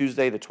this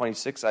Tuesday, the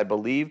 26th, I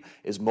believe,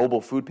 is Mobile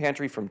Food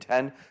Pantry from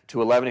 10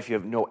 to 11. If you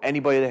know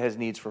anybody that has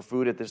needs for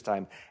food at this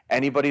time,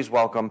 anybody's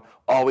welcome.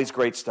 Always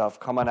great stuff.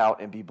 Come on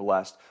out and be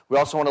blessed. We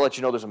also want to let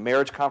you know there's a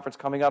marriage conference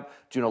coming up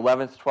June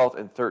 11th, 12th,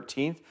 and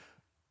 13th.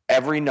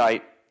 Every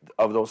night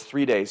of those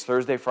 3 days,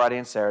 Thursday, Friday,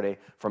 and Saturday,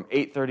 from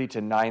 8:30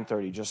 to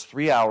 9:30, just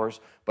 3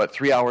 hours, but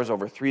 3 hours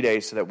over 3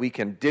 days so that we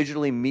can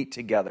digitally meet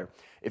together.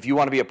 If you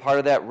want to be a part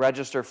of that,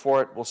 register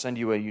for it. We'll send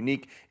you a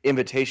unique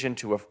invitation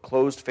to a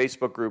closed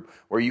Facebook group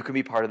where you can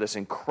be part of this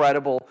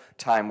incredible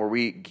time where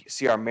we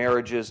see our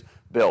marriages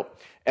built.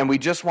 And we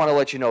just want to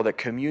let you know that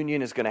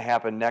communion is going to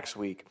happen next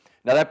week.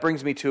 Now that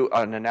brings me to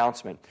an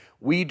announcement.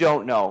 We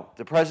don't know.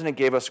 The president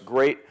gave us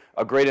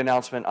a great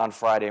announcement on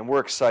Friday, and we're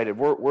excited.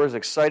 We're as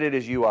excited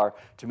as you are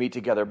to meet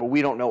together, but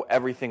we don't know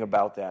everything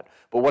about that.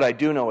 But what I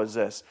do know is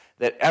this,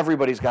 that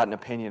everybody's got an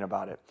opinion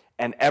about it,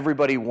 and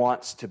everybody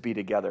wants to be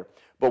together.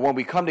 But when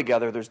we come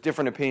together, there's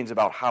different opinions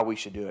about how we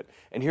should do it.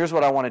 And here's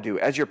what I want to do.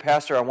 As your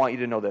pastor, I want you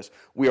to know this.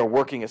 We are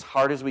working as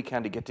hard as we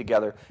can to get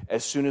together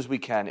as soon as we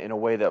can in a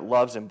way that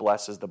loves and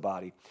blesses the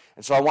body.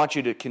 And so I want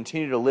you to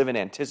continue to live in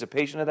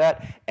anticipation of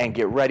that and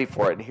get ready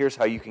for it. And here's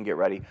how you can get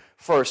ready.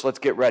 First, let's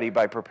get ready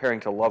by preparing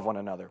to love one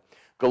another.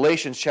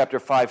 Galatians chapter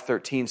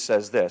 5:13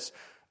 says this,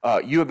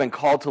 you have been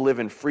called to live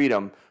in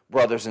freedom,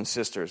 brothers and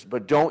sisters,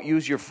 but don't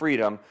use your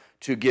freedom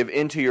to give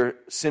into your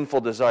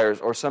sinful desires,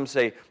 or some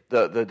say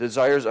the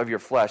desires of your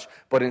flesh,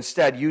 but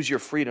instead use your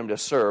freedom to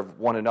serve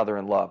one another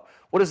in love.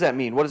 What does that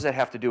mean? What does that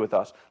have to do with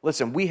us?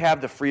 Listen, we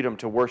have the freedom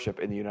to worship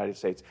in the United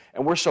States,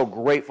 and we're so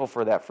grateful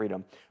for that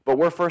freedom. But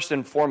we're first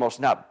and foremost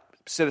not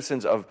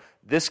citizens of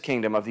this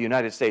kingdom of the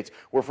United States.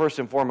 We're first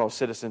and foremost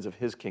citizens of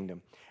his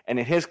kingdom. And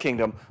in his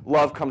kingdom,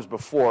 love comes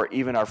before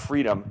even our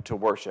freedom to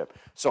worship.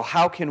 So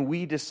how can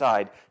we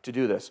decide to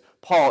do this?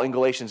 Paul in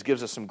Galatians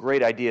gives us some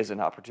great ideas and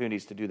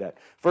opportunities to do that.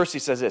 First, he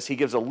says this. He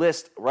gives a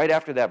list right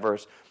after that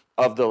verse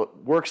of the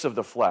works of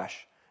the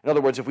flesh. In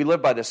other words, if we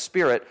live by the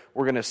Spirit,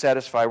 we're going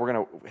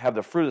to have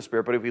the fruit of the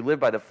Spirit. But if we live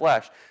by the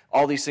flesh,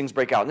 all these things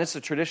break out. And this is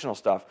the traditional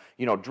stuff,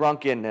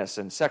 drunkenness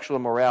and sexual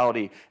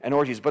immorality and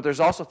orgies. But there's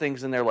also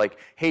things in there like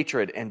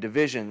hatred and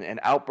division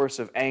and outbursts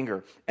of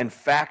anger and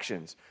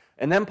factions.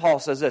 And then Paul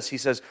says this. He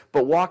says,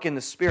 but walk in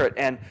the Spirit,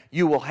 and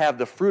you will have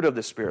the fruit of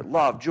the Spirit: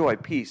 love, joy,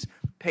 peace,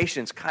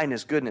 patience,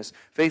 kindness, goodness,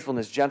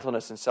 faithfulness,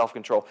 gentleness, and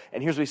self-control.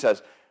 And here's what he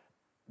says.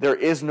 There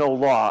is no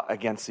law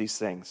against these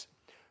things.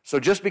 So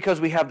just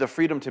because we have the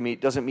freedom to meet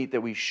doesn't mean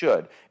that we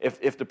should.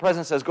 If the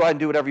president says, go ahead and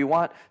do whatever you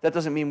want, that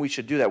doesn't mean we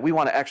should do that. We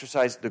want to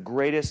exercise the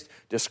greatest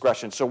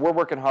discretion. So we're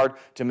working hard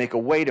to make a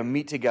way to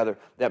meet together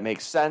that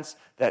makes sense,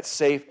 that's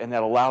safe, and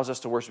that allows us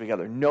to worship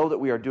together. Know that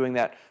we are doing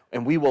that,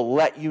 and we will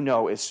let you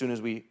know as soon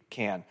as we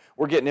can.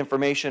 We're getting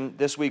information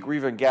this week. We're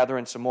even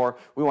gathering some more.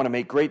 We want to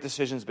make great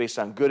decisions based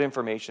on good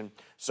information.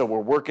 So we're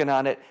working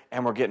on it,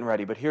 and we're getting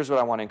ready. But here's what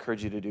I want to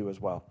encourage you to do as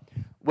well.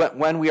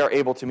 When we are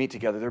able to meet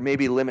together, there may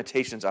be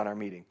limitations on our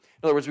meeting.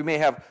 In other words, we may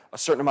have a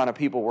certain amount of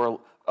people we're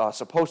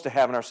supposed to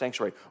have in our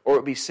sanctuary, or it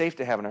would be safe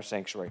to have in our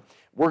sanctuary.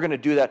 We're going to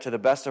do that to the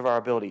best of our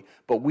ability,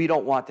 but we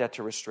don't want that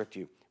to restrict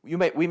you.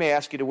 We may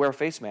ask you to wear a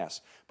face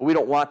mask, but we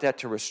don't want that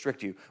to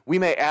restrict you. We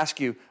may ask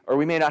you, or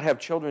we may not have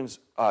children's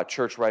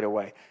church right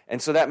away, and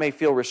so that may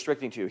feel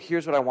restricting to you.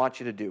 Here's what I want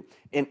you to do.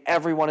 In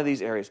every one of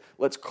these areas,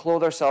 let's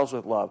clothe ourselves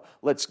with love.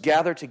 Let's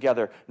gather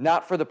together,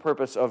 not for the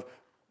purpose of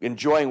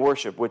enjoying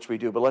worship, which we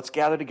do, but let's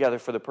gather together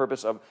for the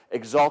purpose of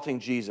exalting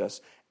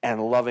Jesus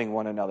and loving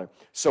one another.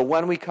 So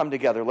when we come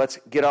together, let's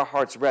get our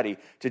hearts ready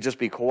to just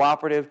be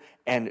cooperative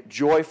and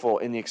joyful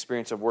in the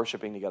experience of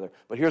worshiping together.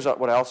 But here's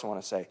what I also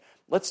want to say.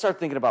 Let's start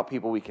thinking about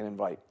people we can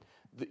invite.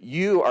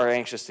 You are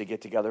anxious to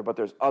get together, but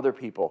there's other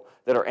people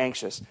that are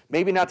anxious.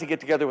 Maybe not to get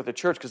together with the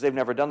church because they've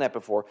never done that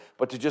before,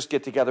 but to just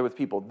get together with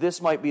people.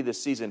 This might be the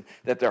season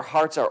that their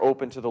hearts are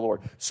open to the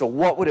Lord. So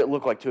what would it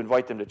look like to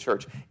invite them to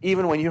church?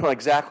 Even when you don't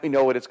exactly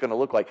know what it's going to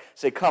look like.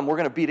 Say, come, we're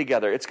going to be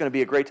together. It's going to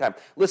be a great time.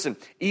 Listen,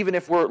 even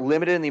if we're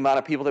limited in the amount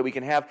of people that we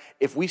can have,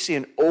 if we see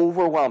an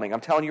overwhelming,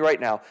 I'm telling you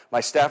right now,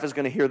 my staff is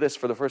going to hear this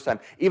for the first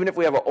time, even if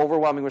we have an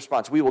overwhelming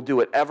response, we will do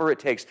whatever it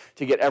takes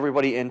to get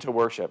everybody into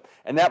worship.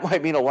 And that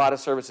might mean a lot of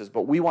services,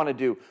 but we want to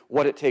do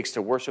what it takes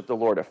to worship the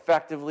Lord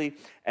effectively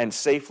and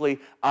safely,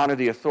 honor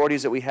the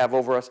authorities that we have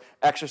over us,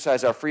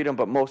 exercise our freedom,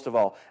 but most of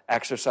all,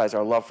 exercise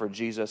our love for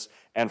Jesus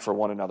and for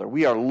one another.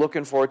 We are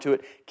looking forward to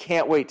it.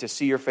 Can't wait to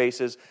see your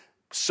faces.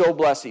 So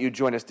blessed that you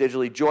join us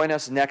digitally. Join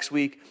us next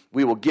week.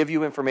 We will give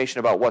you information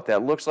about what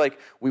that looks like.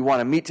 We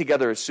want to meet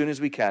together as soon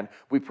as we can.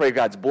 We pray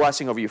God's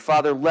blessing over you.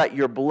 Father, let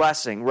your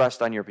blessing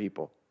rest on your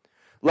people.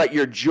 Let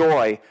your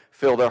joy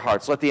fill their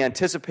hearts. Let the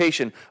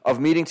anticipation of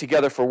meeting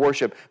together for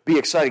worship be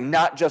exciting,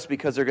 not just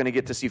because they're going to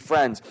get to see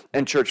friends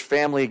and church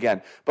family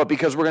again, but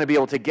because we're going to be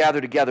able to gather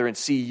together and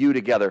see you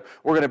together.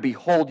 We're going to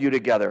behold you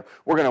together.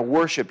 We're going to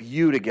worship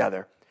you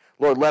together.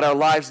 Lord, let our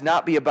lives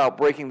not be about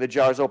breaking the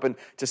jars open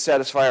to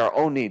satisfy our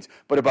own needs,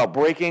 but about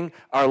breaking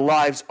our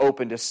lives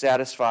open to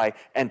satisfy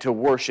and to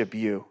worship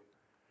you.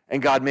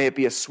 And God, may it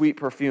be a sweet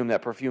perfume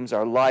that perfumes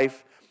our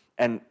life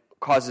and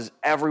causes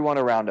everyone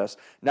around us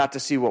not to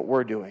see what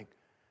we're doing,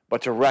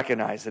 but to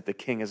recognize that the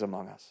King is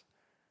among us.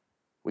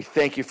 We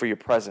thank you for your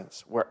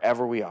presence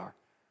wherever we are.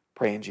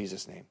 Pray in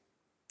Jesus' name.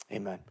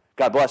 Amen.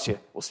 God bless you.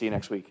 We'll see you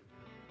next week.